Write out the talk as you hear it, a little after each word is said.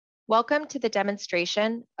Welcome to the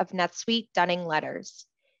demonstration of NetSuite Dunning Letters,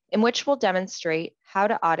 in which we'll demonstrate how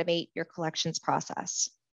to automate your collections process.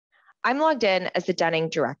 I'm logged in as the Dunning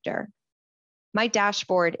Director. My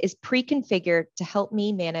dashboard is pre-configured to help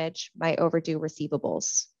me manage my overdue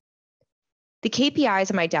receivables. The KPIs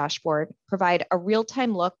on my dashboard provide a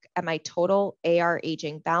real-time look at my total AR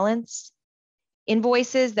aging balance,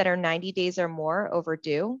 invoices that are 90 days or more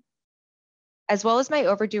overdue, as well as my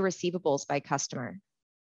overdue receivables by customer.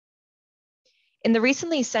 In the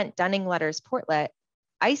recently sent Dunning Letters portlet,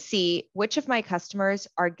 I see which of my customers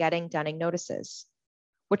are getting Dunning notices,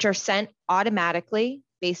 which are sent automatically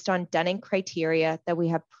based on Dunning criteria that we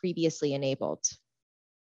have previously enabled.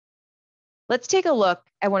 Let's take a look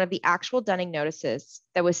at one of the actual Dunning notices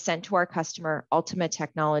that was sent to our customer, Ultima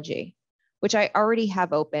Technology, which I already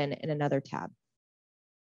have open in another tab.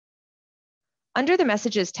 Under the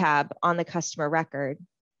Messages tab on the customer record,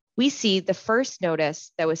 we see the first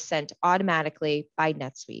notice that was sent automatically by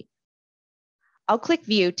NetSuite. I'll click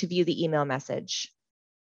View to view the email message.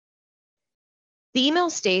 The email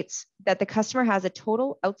states that the customer has a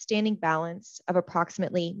total outstanding balance of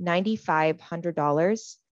approximately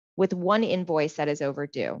 $9,500 with one invoice that is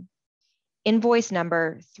overdue. Invoice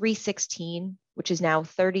number 316, which is now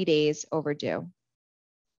 30 days overdue.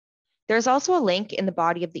 There's also a link in the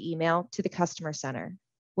body of the email to the Customer Center,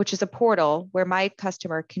 which is a portal where my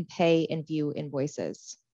customer can pay and view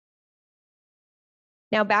invoices.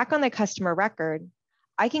 Now back on the customer record,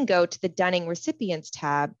 I can go to the Dunning Recipients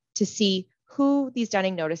tab to see who these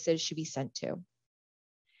Dunning notices should be sent to.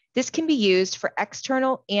 This can be used for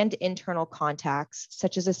external and internal contacts,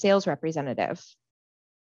 such as a sales representative.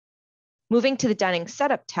 Moving to the Dunning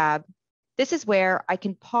Setup tab, this is where I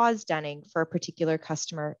can pause Dunning for a particular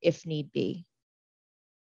customer if need be.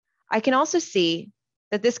 I can also see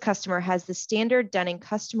that this customer has the standard Dunning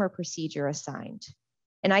customer procedure assigned,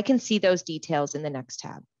 and I can see those details in the next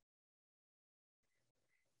tab.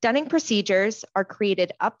 Dunning procedures are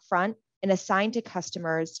created upfront and assigned to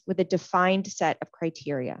customers with a defined set of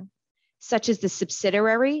criteria, such as the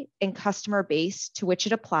subsidiary and customer base to which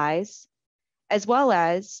it applies, as well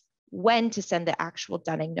as when to send the actual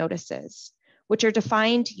Dunning notices, which are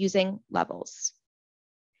defined using levels.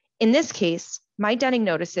 In this case, my Dunning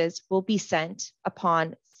notices will be sent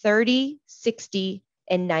upon 30, 60,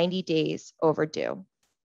 and 90 days overdue.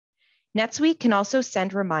 NetSuite can also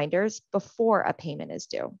send reminders before a payment is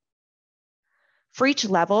due. For each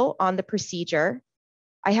level on the procedure,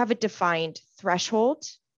 I have a defined threshold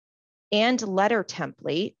and letter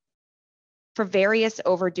template for various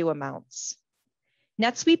overdue amounts.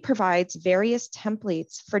 NetSuite provides various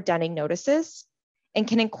templates for Dunning notices and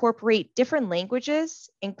can incorporate different languages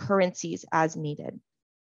and currencies as needed.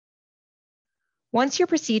 Once your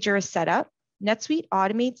procedure is set up, NetSuite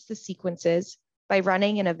automates the sequences by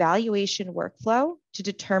running an evaluation workflow to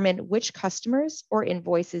determine which customers or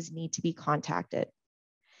invoices need to be contacted.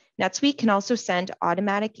 NetSuite can also send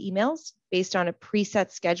automatic emails based on a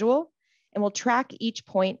preset schedule and will track each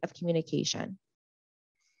point of communication.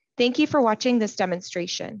 Thank you for watching this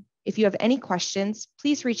demonstration. If you have any questions,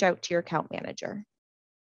 please reach out to your account manager.